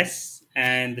less,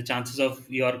 and the chances of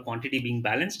your quantity being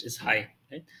balanced is high.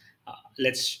 Right?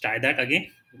 Let's try that again.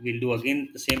 We'll do again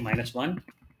the same, -1,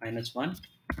 -1.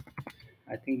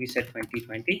 I think we said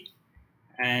 2020,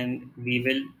 and we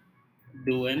will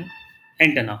do an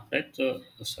enter now, right? So,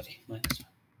 oh, sorry, -1.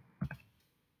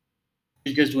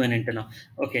 We'll just do an enter now.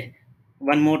 Okay.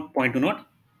 One more point to note: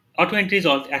 auto entry is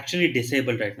all actually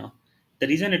disabled right now. The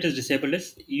reason it is disabled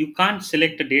is you can't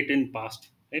select a date in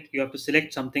past, right? You have to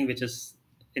select something which is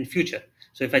in future.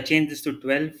 So if I change this to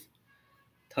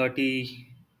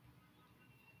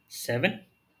 12:37,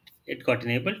 it got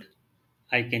enabled.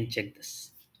 I can check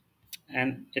this,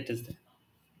 and it is there.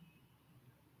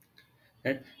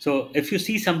 Right? So if you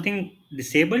see something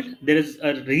disabled, there is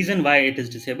a reason why it is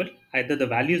disabled. Either the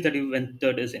values that you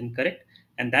entered is incorrect,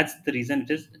 and that's the reason it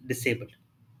is disabled.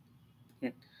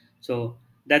 Yeah. So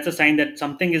that's a sign that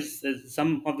something is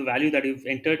some of the value that you've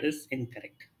entered is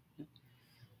incorrect.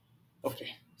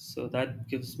 Okay, so that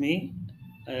gives me.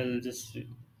 I'll just,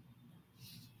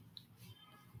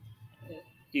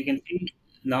 you can see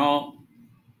now,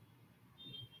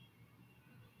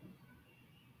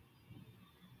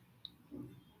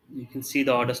 you can see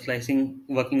the order slicing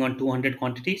working on 200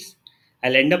 quantities.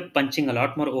 I'll end up punching a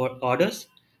lot more orders,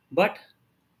 but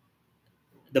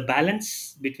the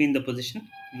balance between the position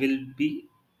will be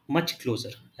much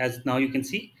closer, as now you can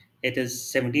see it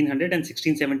is 1700 and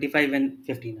 1675 and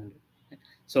 1500.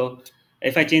 So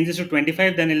if I change this to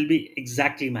 25, then it'll be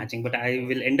exactly matching, but I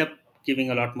will end up giving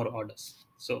a lot more orders.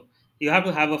 So you have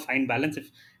to have a fine balance.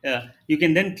 If you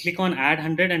can then click on add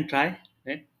 100 and try,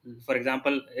 right? For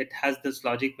example, it has this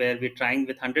logic where we're trying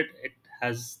with 100, it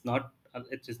has not,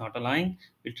 it is not allowing.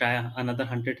 We'll try another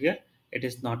 100 here, it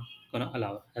is not going to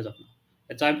allow as of now.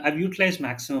 So I've utilized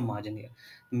maximum margin here.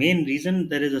 Main reason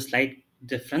there is a slight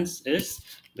difference is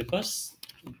because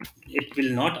it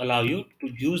will not allow you to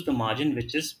use the margin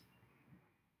which is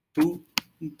to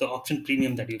the option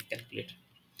premium that you've calculated.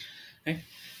 Right?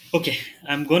 Okay,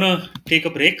 I'm gonna take a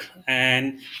break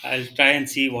and I'll try and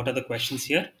see what are the questions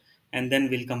here, and then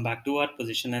we'll come back to our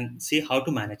position and see how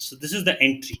to manage. So this is the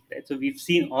entry, right? So we've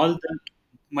seen all the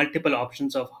multiple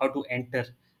options of how to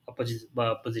enter a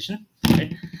position.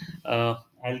 Right?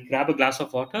 I'll grab a glass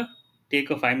of water, take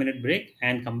a 5-minute break,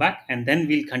 and come back, and then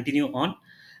we'll continue on.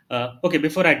 Okay,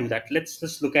 before I do that, let's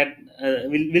just look at.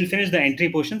 We'll finish the entry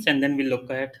portions, and then we'll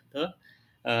look at the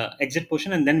exit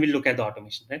portion, and then we'll look at the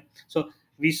automation. Right. So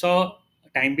we saw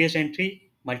time-based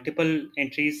entry, multiple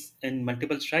entries in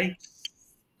multiple strikes,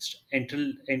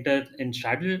 enter in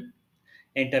straddle,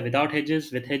 enter without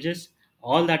hedges, with hedges.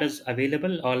 All that is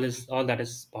available. All that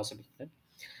is possible. Right?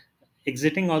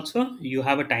 Exiting also, you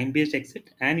have a time based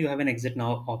exit and you have an exit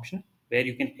now option where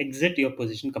you can exit your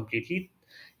position completely.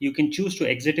 You can choose to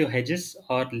exit your hedges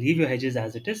or leave your hedges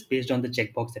as it is based on the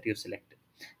checkbox that you've selected.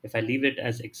 If I leave it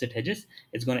as exit hedges,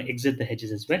 it's going to exit the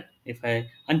hedges as well. If I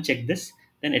uncheck this,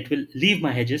 then it will leave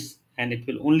my hedges and it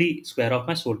will only square off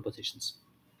my sold positions.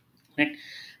 Right?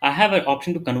 I have an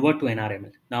option to convert to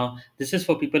NRML. Now, this is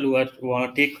for people who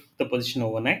want to take the position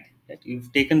overnight. Right?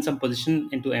 You've taken some position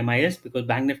into MIS because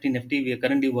Bank Nifty, we are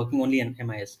currently working only in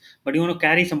MIS. But you want to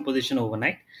carry some position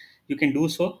overnight, you can do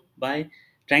so by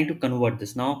trying to convert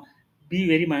this. Now, be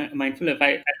very mindful. If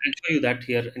I'll show you that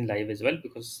here in live as well,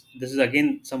 because this is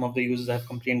again some of the users have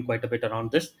complained quite a bit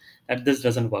around this, that this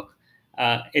doesn't work.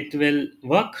 It will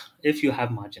work if you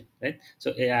have margin, right?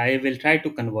 So I will try to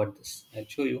convert this. I'll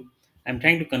show you. I'm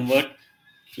trying to convert,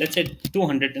 let's say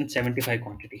 275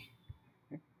 quantity.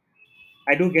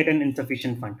 I do get an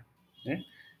insufficient fund. Right?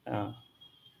 Uh,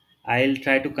 I'll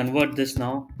try to convert this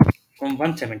now from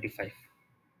 175.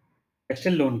 I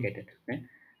still don't get it. Right?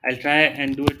 I'll try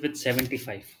and do it with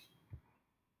 75.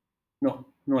 No,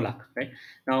 no luck. Right?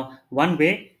 Now, one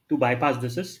way to bypass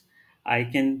this is I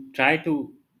can try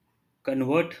to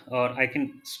convert, or I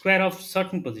can square off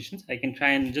certain positions. I can try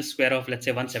and just square off, let's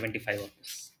say 175 of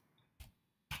this.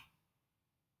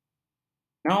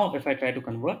 Now, if I try to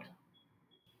convert,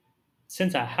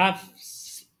 since I have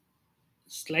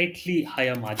slightly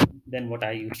higher margin than what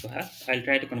I used to have, I'll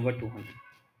try to convert 200.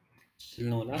 Still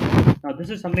no luck. Now, this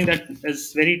is something that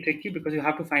is very tricky because you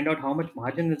have to find out how much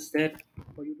margin is there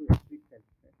for you to actually sell.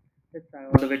 Let's try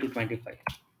all the way to 25.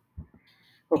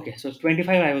 Okay, so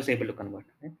 25 I was able to convert.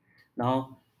 Right?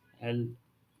 Now, I'll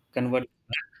convert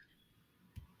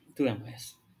back to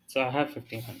MIS. So I have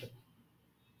 1500.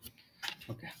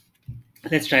 Okay,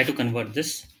 let's try to convert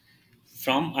this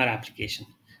from our application.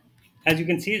 As you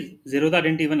can see, Zerodha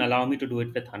didn't even allow me to do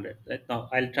it with 100. Right now,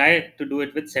 I'll try to do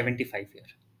it with 75 here.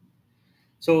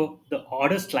 So the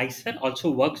order slicer also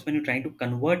works when you're trying to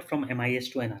convert from MIS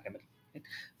to NRML.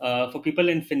 Right? For people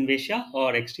in Finvasia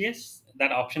or XDS,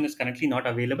 that option is currently not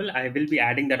available. I will be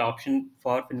adding that option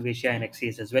for Finvasia and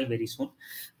XDS as well very soon.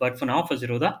 But for now, for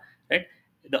Zerodha, right,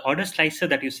 the order slicer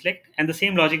that you select, and the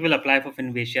same logic will apply for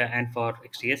Finvasia and for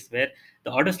XDS, where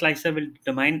the order slicer will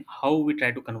determine how we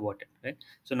try to convert it. Right.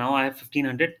 So now I have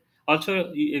 1500.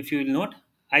 Also, if you will note,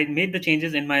 I made the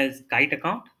changes in my Kite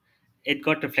account. It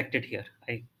got reflected here.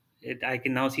 I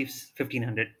can now see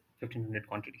 1500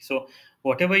 quantity. So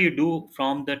whatever you do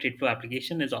from the TradeFlow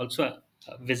application is also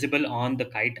visible on the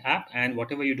Kite app, and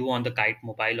whatever you do on the Kite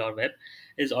mobile or web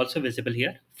is also visible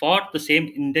here for the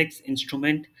same index,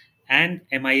 instrument, and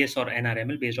MIS or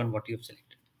NRML based on what you've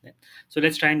selected. Yeah. So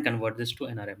let's try and convert this to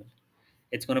NRML.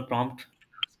 It's going to prompt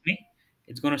me.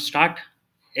 It's going to start.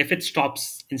 If it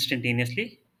stops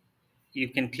instantaneously, you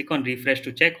can click on refresh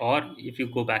to check, or if you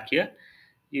go back here,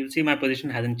 you'll see my position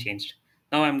hasn't changed.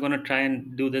 Now I'm going to try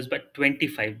and do this by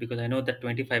 25 because I know that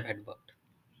 25 had worked,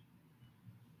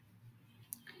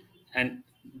 and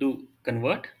do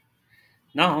convert.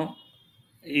 Now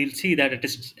you'll see that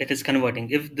it is converting.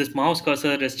 If this mouse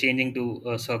cursor is changing to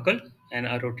a circle and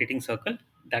a rotating circle,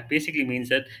 that basically means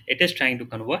that it is trying to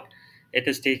convert. It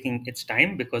is taking its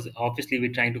time because obviously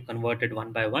we're trying to convert it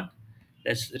one by one.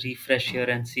 Let's refresh here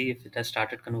and see if it has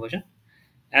started conversion.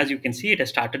 As you can see, it has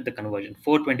started the conversion.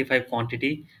 425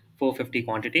 quantity, 450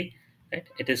 quantity, right?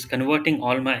 It is converting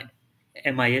all my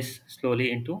MIS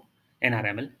slowly into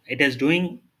NRML. It is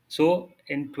doing so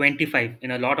in 25,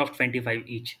 in a lot of 25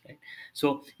 each, right?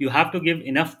 So you have to give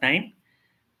enough time,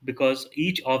 because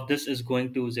each of this is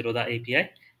going to Zerodha API.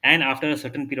 And after a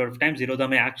certain period of time, Zerodha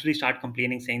may actually start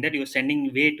complaining, saying that you're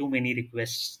sending way too many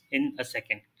requests in a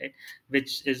second, right?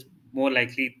 Which is more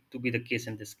likely to be the case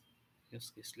in this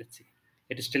case. Let's see.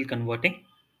 It is still converting.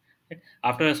 Right?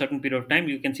 After a certain period of time,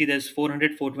 you can see there's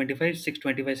 400, 425,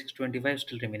 625, 625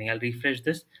 still remaining. I'll refresh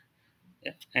this,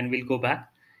 yeah, and we'll go back.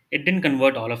 It didn't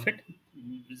convert all of it.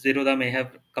 Zerodha may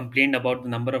have complained about the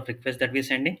number of requests that we're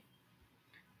sending,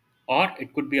 or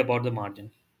it could be about the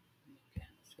margin. Okay,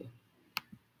 so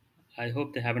I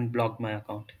hope they haven't blocked my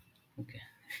account. Okay.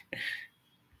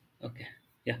 Okay.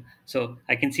 Yeah. So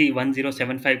I can see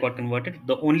 1075 got converted.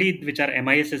 The only which are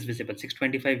MIS is visible.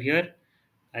 625 here.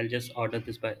 I'll just order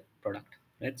this by product.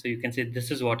 Right. So you can see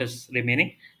this is what is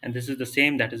remaining, and this is the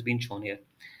same that has been shown here.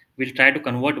 We'll try to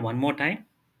convert one more time.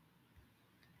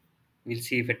 We'll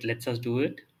see if it lets us do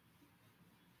it.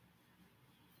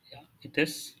 Yeah, it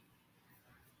is.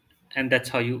 And that's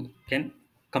how you can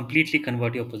completely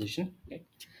convert your position, right?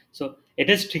 So it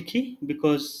is tricky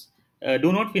because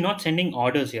do not we're not sending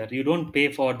orders here. You don't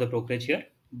pay for the brokerage here,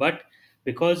 but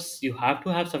because you have to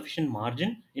have sufficient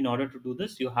margin in order to do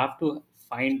this, you have to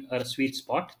find a sweet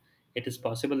spot. It is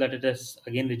possible that it is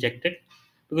again rejected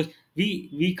because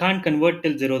we can't convert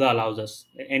till Zerodha allows us.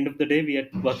 At the end of the day, we are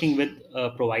working with a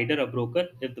provider, a broker.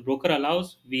 If the broker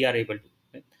allows, we are able to,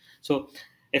 right? So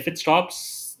if it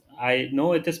stops, I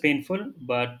know it is painful,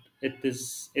 but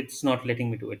it's not letting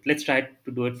me do it. Let's try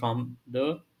to do it from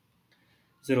the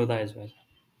Zerodha as well.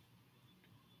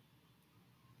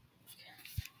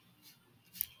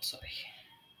 Sorry,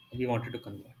 we wanted to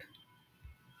convert.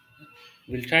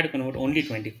 We'll try to convert only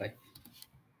 25.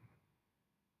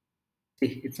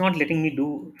 See, it's not letting me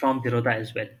do from Zerodha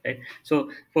as well, right?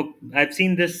 So for I've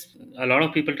seen this, a lot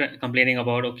of people complaining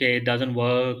about, okay, it doesn't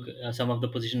work. Some of the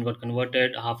position got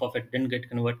converted, half of it didn't get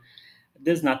converted.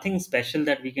 There's nothing special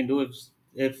that we can do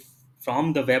if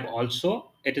from the web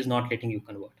also it is not letting you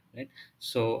convert, right?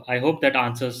 So I hope that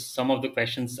answers some of the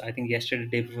questions. I think yesterday,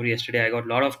 day before yesterday, I got a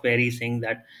lot of queries saying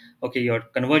that, okay, your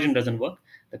conversion doesn't work.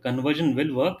 The conversion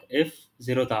will work if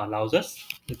Zerodha allows us.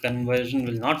 The conversion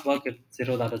will not work if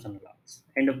Zerodha doesn't allow us.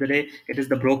 End of the day, it is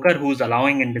the broker who's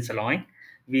allowing and disallowing.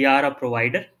 We are a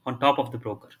provider on top of the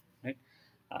broker, right?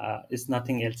 It's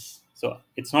nothing else. So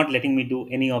it's not letting me do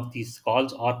any of these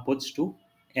calls or puts to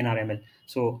NRML.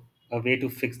 So a way to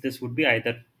fix this would be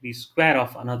either the square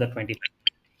of another 25.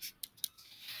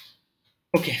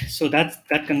 Okay, so that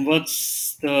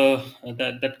converts the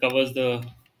that covers the.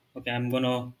 Okay, I'm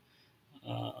gonna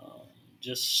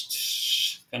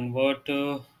just convert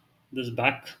this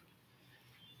back.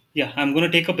 Yeah, I'm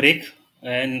gonna take a break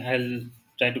and I'll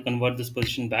try to convert this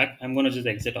position back. I'm gonna just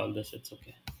exit all this. It's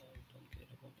okay. I don't care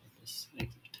about all this.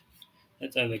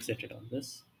 Exit. I've exited all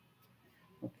this.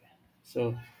 Okay.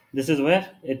 So this is where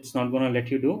it's not gonna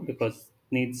let you do because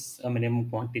it needs a minimum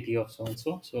quantity of so and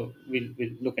so. So we'll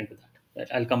look into that.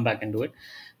 I'll come back and do it.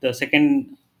 The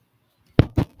second,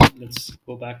 let's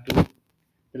go back to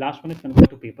the last one is convert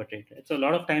to paper trade. Right? So a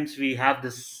lot of times we have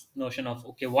this notion of,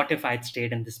 okay, what if I had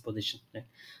stayed in this position? Right?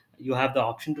 You have the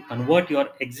option to convert your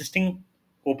existing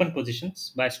open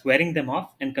positions by squaring them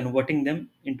off and converting them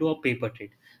into a paper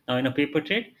trade. Now in a paper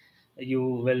trade, you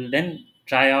will then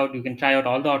you can try out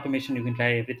all the automation, you can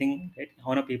try everything. Right?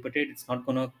 On a paper trade, it's not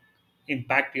going to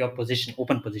impact your position,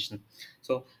 open position.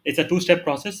 So it's a two-step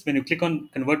process. When you click on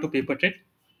convert to paper trade,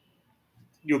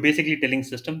 you're basically telling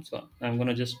system. So I'm going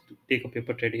to just take a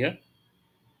paper trade here.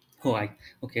 Oh,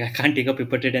 okay. I can't take a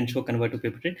paper trade and show convert to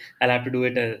paper trade. I'll have to do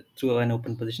it through an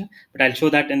open position, but I'll show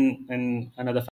that in another